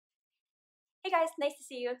Hey guys, nice to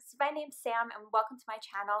see you. So my name's Sam and welcome to my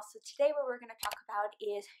channel. So today what we're going to talk about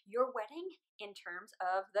is your wedding in terms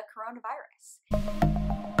of the coronavirus.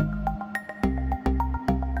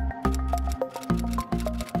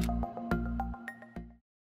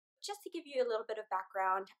 Just to give you a little bit of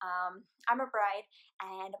background, I'm a bride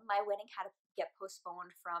and my wedding had to get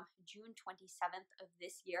postponed from June 27th of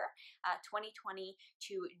this year, 2020,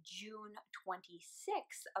 to June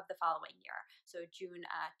 26th of the following year, so June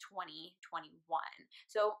 2021.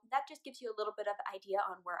 So that just gives you a little bit of idea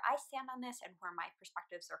on where I stand on this and where my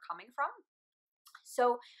perspectives are coming from.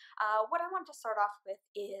 So what I want to start off with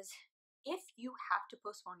is if you have to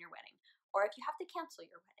postpone your wedding, or if you have to cancel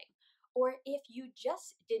your wedding, or if you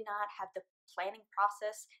just did not have the planning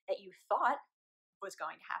process that you thought was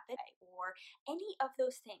going to happen, or any of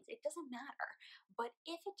those things, it doesn't matter. But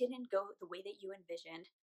if it didn't go the way that you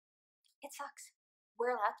envisioned, it sucks.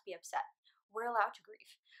 We're allowed to be upset. We're allowed to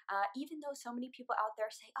grieve. Even though so many people out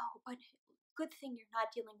there say, oh, but good thing you're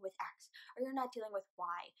not dealing with X or you're not dealing with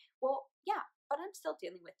Y. Well, yeah, but I'm still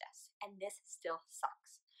dealing with this, and this still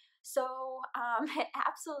sucks. So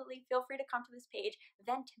absolutely feel free to come to this page,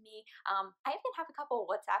 vent to me. I even have a couple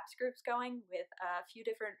WhatsApp groups going with a few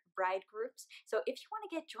different bride groups. So if you want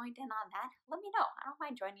to get joined in on that, let me know. I don't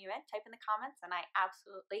mind joining you in. Type in the comments and I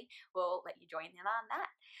absolutely will let you join in on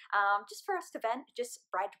that. Just for us to vent, just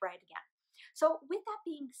bride to bride again. So with that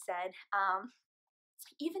being said,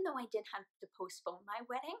 even though I did have to postpone my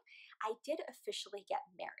wedding, I did officially get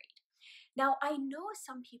married. Now, I know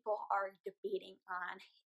some people are debating on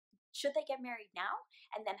should they get married now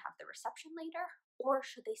and then have the reception later, or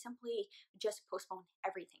should they simply just postpone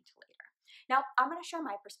everything to later? Now, I'm going to share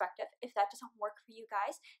my perspective. If that doesn't work for you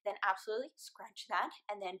guys, then absolutely scratch that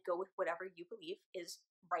and then go with whatever you believe is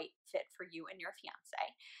right fit for you and your fiance.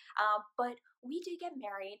 But we did get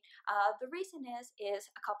married. The reason is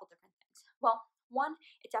a couple different things. Well, one,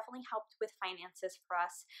 it definitely helped with finances for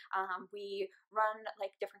us. We run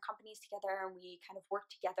like different companies together and we kind of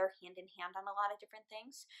work together hand in hand on a lot of different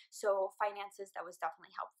things. So finances, that was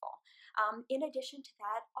definitely helpful. In addition to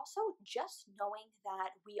that, also just knowing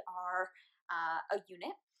that we are a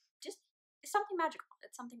unit, just it's something magical.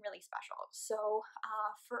 It's something really special. So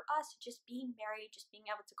for us, just being married, just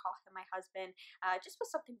being able to call him my husband, just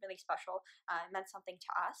was something really special. It meant something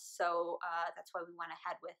to us. So that's why we went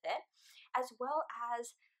ahead with it. As well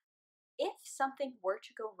as if something were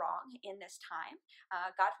to go wrong in this time,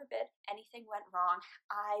 God forbid anything went wrong,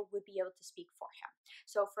 I would be able to speak for him.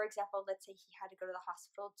 So for example, let's say he had to go to the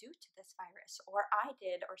hospital due to this virus, or I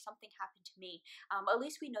did, or something happened to me. At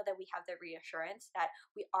least we know that we have the reassurance that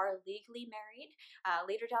we are legally married.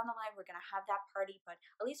 Later down the line, we're going to have that party, but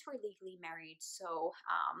at least we're legally married. So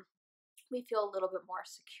we feel a little bit more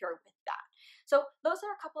secure with that. So those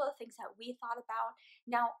are a couple of things that we thought about.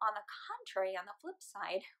 Now, on the contrary, on the flip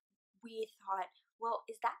side, we thought, well,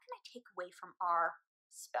 is that going to take away from our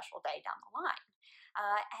special day down the line?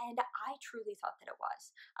 And I truly thought that it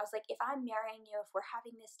was. I was like, if I'm marrying you, if we're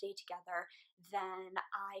having this day together, then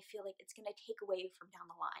I feel like it's going to take away from down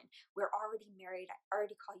the line. We're already married. I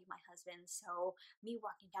already call you my husband. So me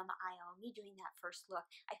walking down the aisle, me doing that first look,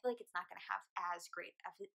 I feel like it's not going to have as great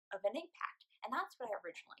of an impact. And that's what I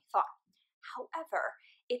originally thought. However,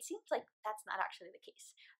 it seems like that's not actually the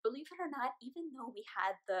case. Believe it or not, even though we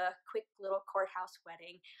had the quick little courthouse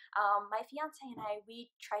wedding, my fiance and I, we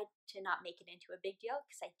tried to not make it into a big deal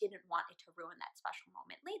because I didn't want it to ruin that special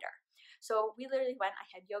moment later. So we literally went, I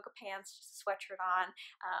had yoga pants, just a sweatshirt on,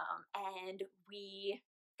 and we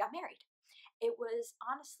got married. It was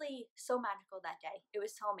honestly so magical that day. It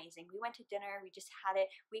was so amazing. We went to dinner, we just had it.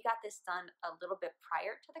 We got this done a little bit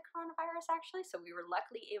prior to the coronavirus actually, so we were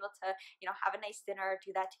luckily able to, have a nice dinner,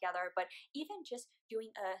 do that together. But even just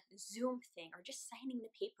doing a Zoom thing or just signing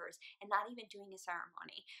the papers and not even doing a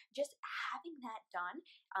ceremony, just having that done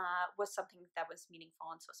was something that was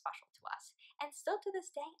meaningful and so special to us. And still to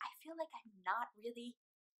this day, I feel like I'm not really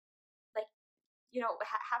like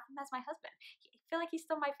have him as my husband. I feel like he's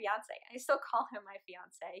still my fiance. I still call him my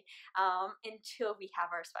fiance until we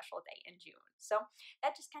have our special day in June. So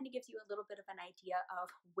that just kind of gives you a little bit of an idea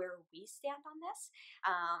of where we stand on this.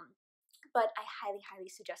 But I highly,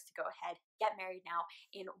 highly suggest to go ahead, get married now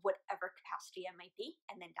in whatever capacity it might be,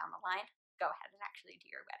 and then down the line, go ahead and actually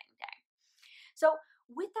do your wedding day. So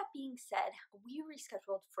with that being said, we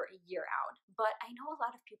rescheduled for a year out, but I know a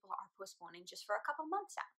lot of people are postponing just for a couple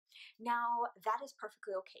months out. Now, that is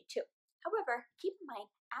perfectly okay too. However, keep in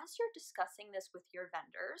mind, as you're discussing this with your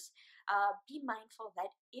vendors, be mindful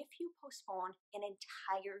that if you postpone an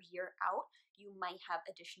entire year out, you might have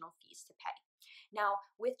additional fees to pay. Now,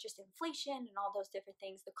 with just inflation and all those different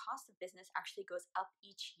things, the cost of business actually goes up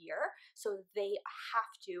each year. So they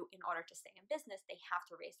have to, in order to stay in business, they have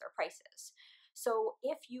to raise their prices. So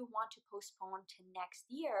if you want to postpone to next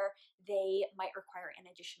year, they might require an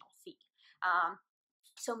additional fee.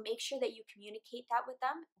 So make sure that you communicate that with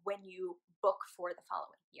them when you book for the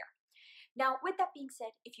following year. Now, with that being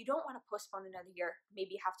said, if you don't want to postpone another year,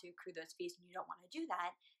 maybe you have to accrue those fees and you don't want to do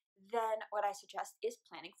that, then what I suggest is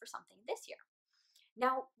planning for something this year.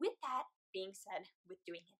 Now, with that being said, with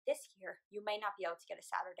doing it this year, you may not be able to get a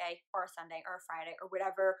Saturday or a Sunday or a Friday or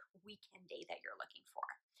whatever weekend day that you're looking for.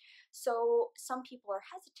 So some people are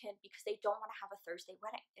hesitant because they don't want to have a Thursday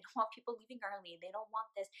wedding. They don't want people leaving early. They don't want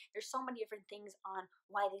this. There's so many different things on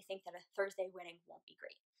why they think that a Thursday wedding won't be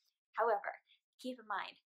great. However, keep in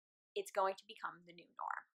mind, it's going to become the new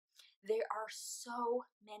norm. There are so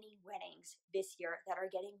many weddings this year that are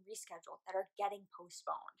getting rescheduled, that are getting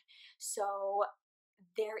postponed. So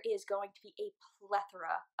there is going to be a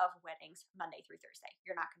plethora of weddings Monday through Thursday.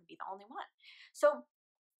 You're not going to be the only one. So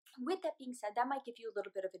with that being said, that might give you a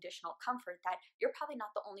little bit of additional comfort that you're probably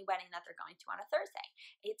not the only wedding that they're going to on a Thursday.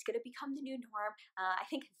 It's going to become the new norm. I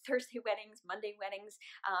think Thursday weddings, Monday weddings,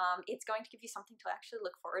 it's going to give you something to actually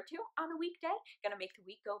look forward to on a weekday. Going to make the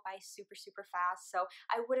week go by super, super fast. So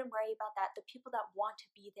I wouldn't worry about that. The people that want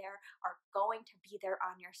to be there are going to be there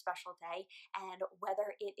on your special day. And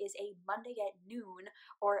whether it is a Monday at noon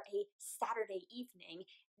or a Saturday evening,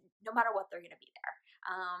 no matter what, they're going to be there.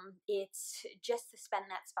 It's just to spend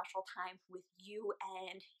that special time with you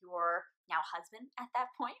and your now husband at that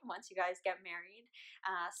point once you guys get married.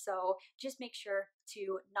 So just make sure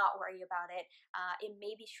to not worry about it. It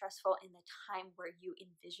may be stressful in the time where you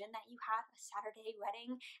envision that you have a Saturday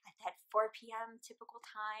wedding at that 4 p.m. typical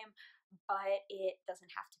time, but it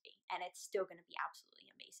doesn't have to be, and it's still going to be absolutely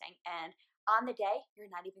amazing. And on the day, you're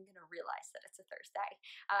not even going to realize that it's a Thursday.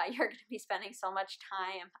 You're going to be spending so much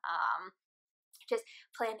time just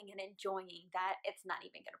planning and enjoying that it's not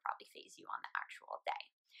even going to probably phase you on the actual day.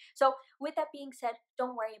 So with that being said,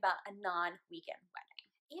 don't worry about a non-weekend wedding.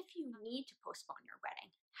 If you need to postpone your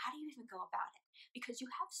wedding, how do you even go about it? Because you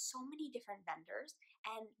have so many different vendors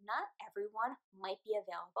and not everyone might be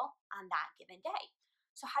available on that given day.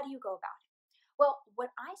 So how do you go about it? Well, what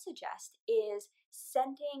I suggest is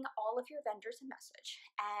sending all of your vendors a message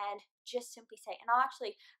and just simply say, and I'll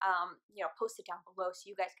actually, post it down below so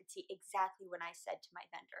you guys could see exactly what I said to my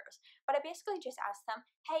vendors. But I basically just asked them,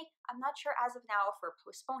 hey, I'm not sure as of now if we're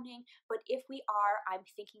postponing, but if we are, I'm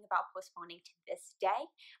thinking about postponing to this day.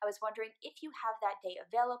 I was wondering if you have that day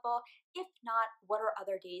available. If not, what are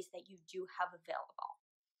other days that you do have available?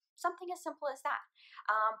 Something as simple as that.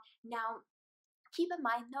 Now, keep in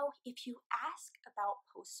mind though, if you ask about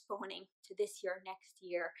postponing to this year, next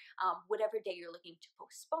year, whatever day you're looking to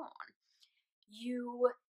postpone, you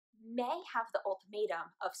may have the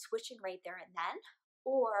ultimatum of switching right there and then,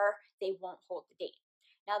 or they won't hold the date.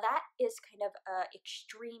 Now that is kind of an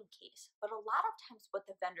extreme case, but a lot of times what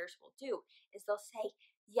the vendors will do is they'll say,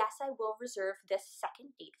 yes, I will reserve this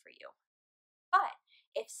second date for you. But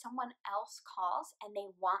if someone else calls and they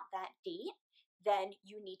want that date, then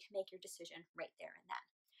you need to make your decision right there and then.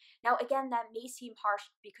 Now, again, that may seem harsh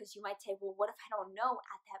because you might say, well, what if I don't know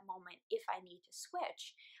at that moment if I need to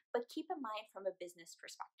switch? But keep in mind from a business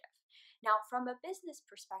perspective. Now, from a business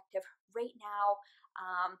perspective, right now,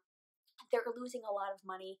 they're losing a lot of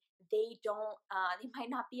money. They don't, they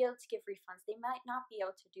might not be able to give refunds. They might not be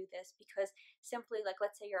able to do this because simply, like,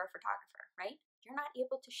 let's say you're a photographer, right? You're not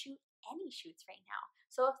able to shoot any shoots right now.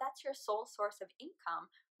 So if that's your sole source of income,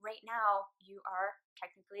 right now you are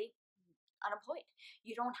technically unemployed.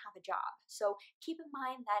 You don't have a job. So keep in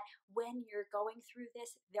mind that when you're going through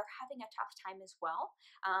this, they're having a tough time as well.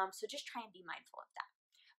 So just try and be mindful of that.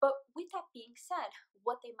 But with that being said,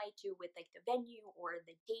 what they might do with like the venue or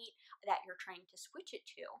the date that you're trying to switch it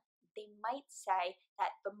to, they might say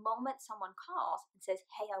that the moment someone calls and says,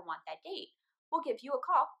 hey, I want that date, we'll give you a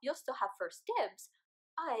call. You'll still have first dibs,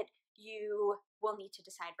 but you will need to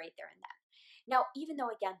decide right there and then. Now, even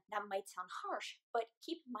though, again, that might sound harsh, but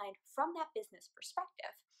keep in mind from that business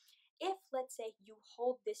perspective, if let's say you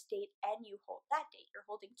hold this date and you hold that date, you're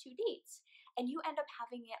holding two dates, and you end up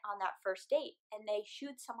having it on that first date and they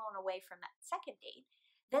shoot someone away from that second date,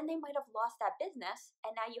 then they might have lost that business,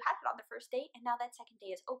 and now you had it on the first date, and now that second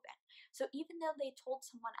day is open. So even though they told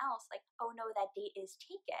someone else, like, oh no, that date is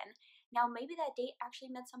taken, now maybe that date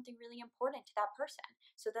actually meant something really important to that person.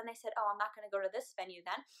 So then they said, oh, I'm not going to go to this venue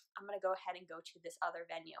then. I'm going to go ahead and go to this other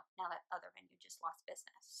venue. Now that other venue just lost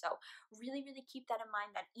business. So really, really keep that in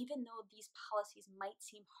mind, that even though these policies might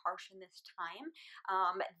seem harsh in this time,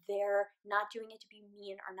 they're not doing it to be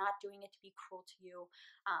mean or not doing it to be cruel to you.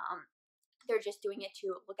 They're just doing it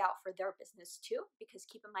to look out for their business too, because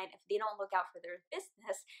keep in mind, if they don't look out for their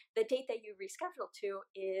business, the date that you reschedule to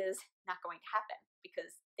is not going to happen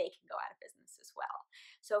because they can go out of business as well.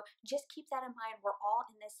 So just keep that in mind. We're all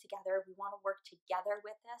in this together. We want to work together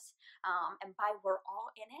with this. And by we're all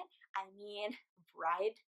in it, I mean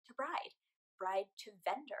bride to bride, bride to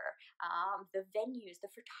vendor, the venues,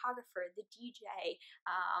 the photographer, the DJ,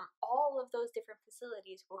 all of those different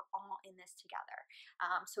facilities, we're all in this together.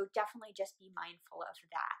 So definitely just be mindful of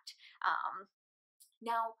that.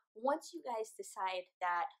 Now, once you guys decide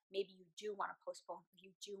that maybe you do want to postpone, or you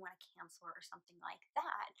do want to cancel or something like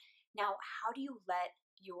that, now how do you let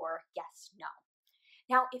your guests know?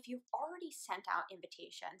 Now, if you've already sent out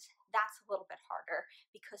invitations, that's a little bit harder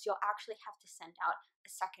because you'll actually have to send out a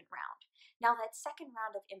second round. Now, that second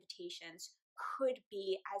round of invitations could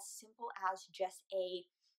be as simple as just a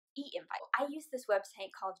e-invite. I use this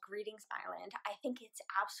website called Greetings Island. I think it's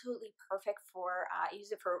absolutely perfect for, I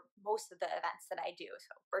use it for most of the events that I do.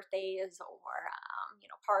 So birthdays or,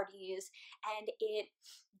 parties, and it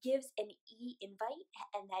gives an e-invite,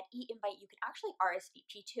 and that e-invite you can actually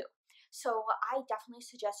RSVP to. So I definitely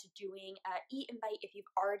suggest doing an e-invite if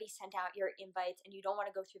you've already sent out your invites and you don't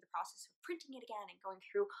want to go through the process of printing it again and going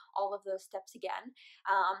through all of those steps again.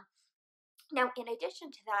 Now, in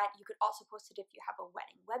addition to that, you could also post it if you have a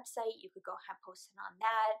wedding website. You could go ahead and post it on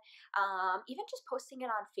that. Even just posting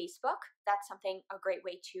it on Facebook, that's a great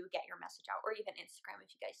way to get your message out, or even Instagram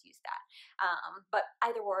if you guys use that. But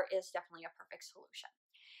either or is definitely a perfect solution.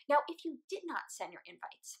 Now, if you did not send your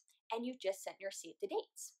invites and you just sent your save the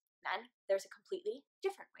dates, then there's a completely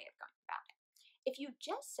different way of going about it. If you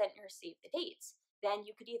just sent your save the dates, then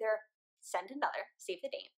you could either send another save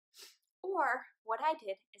the date, or what I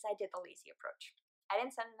did is I did the lazy approach. I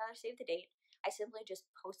didn't send another save the date. I simply just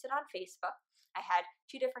posted on Facebook. I had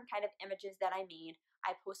two different kind of images that I made.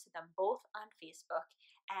 I posted them both on Facebook,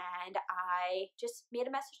 and I just made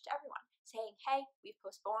a message to everyone saying, hey, we've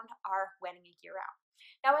postponed our wedding a year out.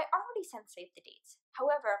 Now, I already sent save the dates.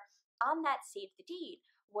 However, on that save the date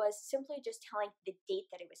was simply just telling the date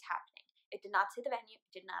that it was happening. It did not say the venue,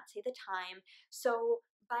 it did not say the time. So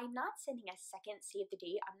by not sending a second save the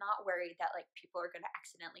date, I'm not worried that people are going to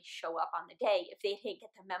accidentally show up on the day if they didn't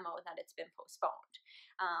get the memo that it's been postponed.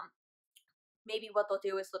 Maybe what they'll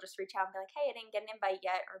do is they'll just reach out and be like, hey, I didn't get an invite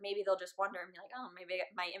yet. Or maybe they'll just wonder and be like, oh, maybe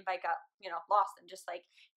my invite got, lost, and just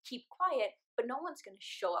keep quiet. But no one's going to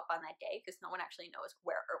show up on that day because no one actually knows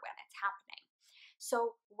where or when it's happening.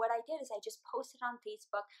 So what I did is I just posted on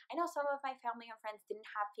Facebook. I know some of my family and friends didn't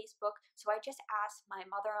have Facebook, so I just asked my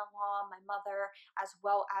mother-in-law, my mother, as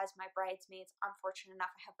well as my bridesmaids. Unfortunate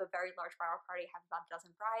enough, I have a very large bridal party. I have about a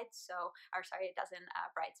dozen a dozen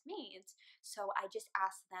bridesmaids. So I just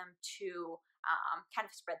asked them to kind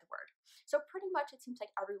of spread the word. So pretty much it seems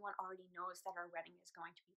like everyone already knows that our wedding is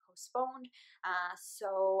going to be postponed.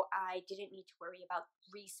 So I didn't need to worry about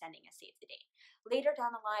resending a save the date. Later down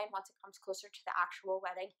the line, once it comes closer to the actual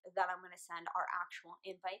wedding, then I'm going to send our actual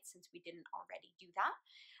invite since we didn't already do that.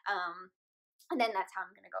 And then that's how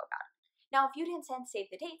I'm going to go about it. Now, if you didn't save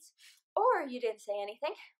the dates, or you didn't say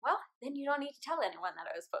anything, well, then you don't need to tell anyone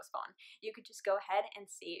that it was postponed. You could just go ahead and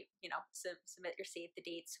submit your save the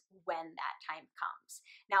dates when that time comes.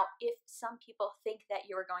 Now, if some people think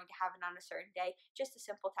that you're going to have it on a certain day, just a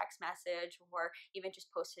simple text message, or even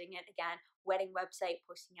just posting it again, wedding website,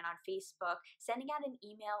 posting it on Facebook, sending out an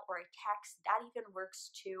email or a text, that even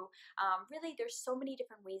works too. Really, there's so many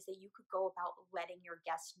different ways that you could go about letting your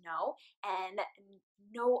guests know, and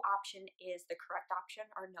no option is the correct option,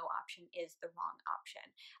 or no option is the wrong option.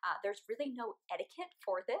 There's really no etiquette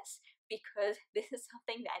for this because this is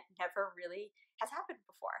something that never really has happened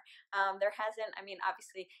before. There hasn't,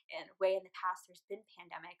 obviously in the past there's been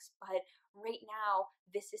pandemics, but right now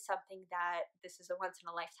this is this is a once in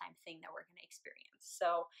a lifetime thing that we're going to experience.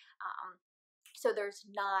 So there's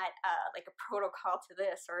not a protocol to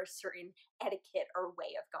this, or a certain etiquette or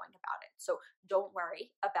way of going about it. So don't worry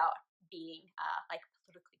about being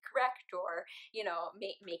politically correct, or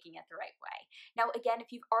making it the right way. Now, again,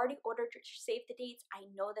 if you've already ordered your save the dates,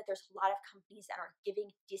 I know that there's a lot of companies that are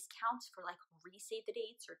giving discounts for resave the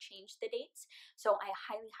dates or change the dates. So I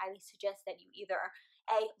highly suggest that you either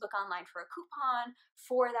look online for a coupon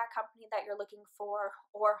for that company that you're looking for,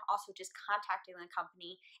 or also just contacting the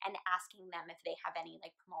company and asking them if they have any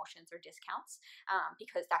like promotions or discounts,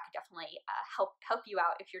 because that could definitely help you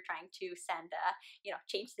out if you're trying to send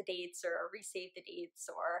change the dates or resave the dates,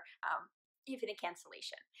 or even a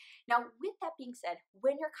cancellation. Now, with that being said,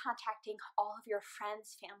 when you're contacting all of your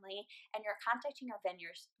friends, family, and you're contacting our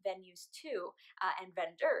venues too, and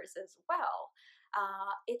vendors as well,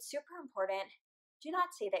 it's super important. Do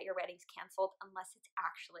not say that your wedding's canceled unless it's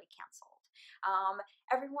actually canceled.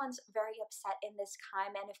 Everyone's very upset in this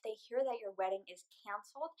time, and if they hear that your wedding is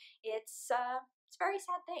canceled, it's a very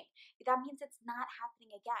sad thing. That means it's not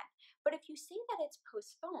happening again. But if you say that it's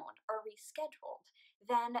postponed or rescheduled,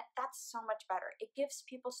 then that's so much better. It gives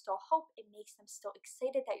people still hope. It makes them still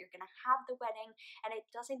excited that you're going to have the wedding, and it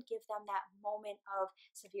doesn't give them that moment of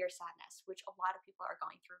severe sadness, which a lot of people are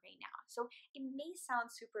going through right now. So it may sound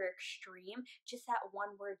super extreme, just that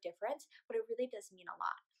one word difference, but it really does mean a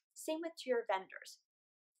lot. Same with your vendors.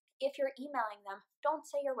 If you're emailing them, don't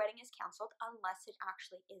say your wedding is canceled unless it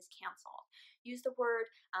actually is canceled. Use the word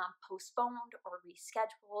postponed or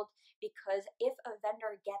rescheduled, because if a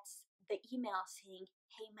vendor gets the email saying,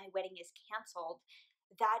 hey, my wedding is canceled,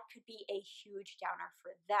 that could be a huge downer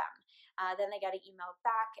for them. Then they got to email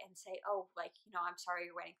back and say, oh, I'm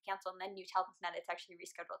sorry, your wedding's canceled. And then you tell them that it's actually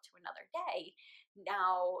rescheduled to another day.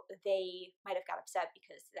 Now they might have got upset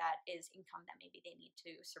because that is income that maybe they need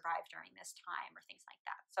to survive during this time or things like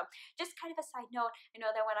that. So just kind of a side note, I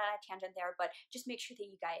know that went on a tangent there, but just make sure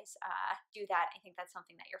that you guys do that. I think that's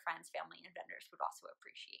something that your friends, family, and vendors would also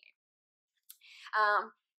appreciate.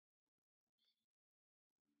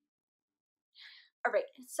 All right,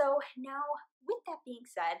 so now with that being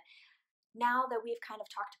said, now that we've kind of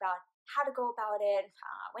talked about how to go about it,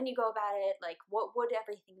 when you go about it, like what would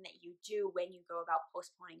everything that you do when you go about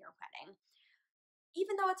postponing your wedding,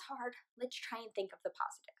 even though it's hard, let's try and think of the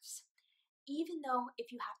positives. Even though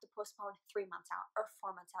if you have to postpone 3 months out or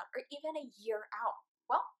 4 months out or even a year out,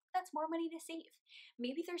 well, that's more money to save.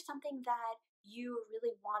 Maybe there's something that you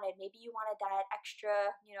really wanted. Maybe you wanted that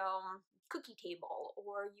extra, cookie table,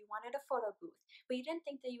 or you wanted a photo booth, but you didn't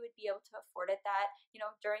think that you would be able to afford it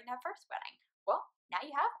during that first wedding. Well, now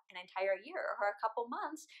you have an entire year or a couple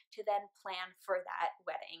months to then plan for that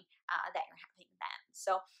wedding that you're having then.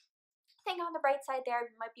 So think on the bright side there,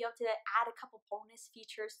 you might be able to add a couple bonus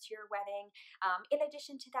features to your wedding. In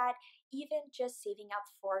addition to that, even just saving up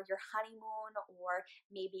for your honeymoon, or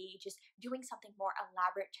maybe just doing something more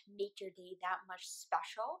elaborate to make your day that much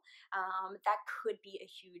special, that could be a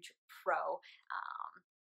huge pro.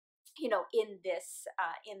 In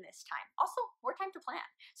this time. Also, more time to plan.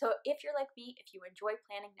 So if you're like me, if you enjoy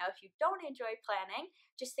planning, now if you don't enjoy planning,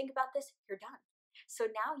 just think about this, you're done. So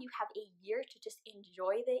now you have a year to just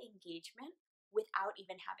enjoy the engagement without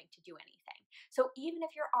even having to do anything. So even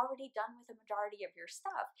if you're already done with the majority of your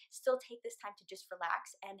stuff, still take this time to just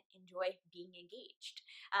relax and enjoy being engaged.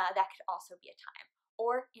 That could also be a time.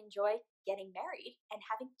 Or enjoy getting married and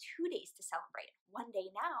having 2 days to celebrate. One day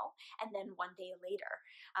now and then one day later.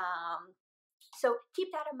 So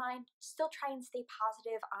keep that in mind. Still try and stay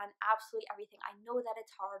positive on absolutely everything. I know that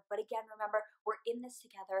it's hard, but again, remember, we're in this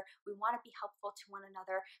together. We want to be helpful to one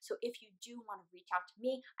another. So if you do want to reach out to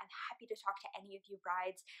me, I'm happy to talk to any of you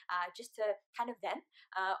brides, just to kind of vent,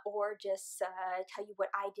 or just tell you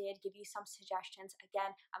what I did, give you some suggestions.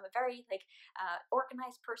 Again, I'm a very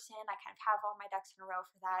organized person. I kind of have all my ducks in a row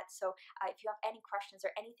for that. So if you have any questions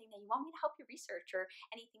or anything that you want me to help you research or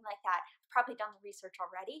anything like that, I've probably done the research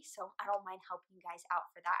already, so I don't mind helping you guys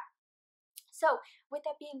out for that. So with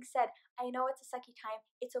that being said, I know it's a sucky time.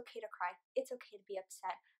 It's okay to cry. It's okay to be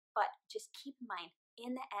upset, but just keep in mind,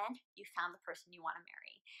 in the end, you found the person you want to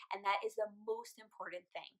marry. And that is the most important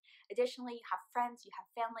thing. Additionally, you have friends, you have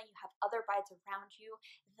family, you have other brides around you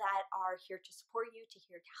that are here to support you,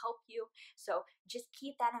 here to help you. So just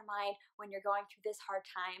keep that in mind when you're going through this hard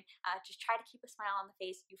time. Just try to keep a smile on the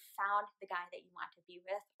face. You found the guy that you want to be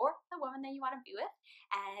with, or the woman that you want to be with,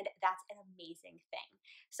 and that's an amazing thing.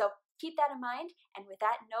 So keep that in mind. And with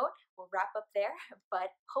that note, we'll wrap up there.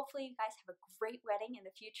 But hopefully you guys have a great wedding in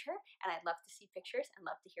the future, and I'd love to see pictures and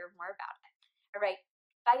love to hear more about it. All right.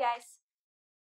 Bye, guys.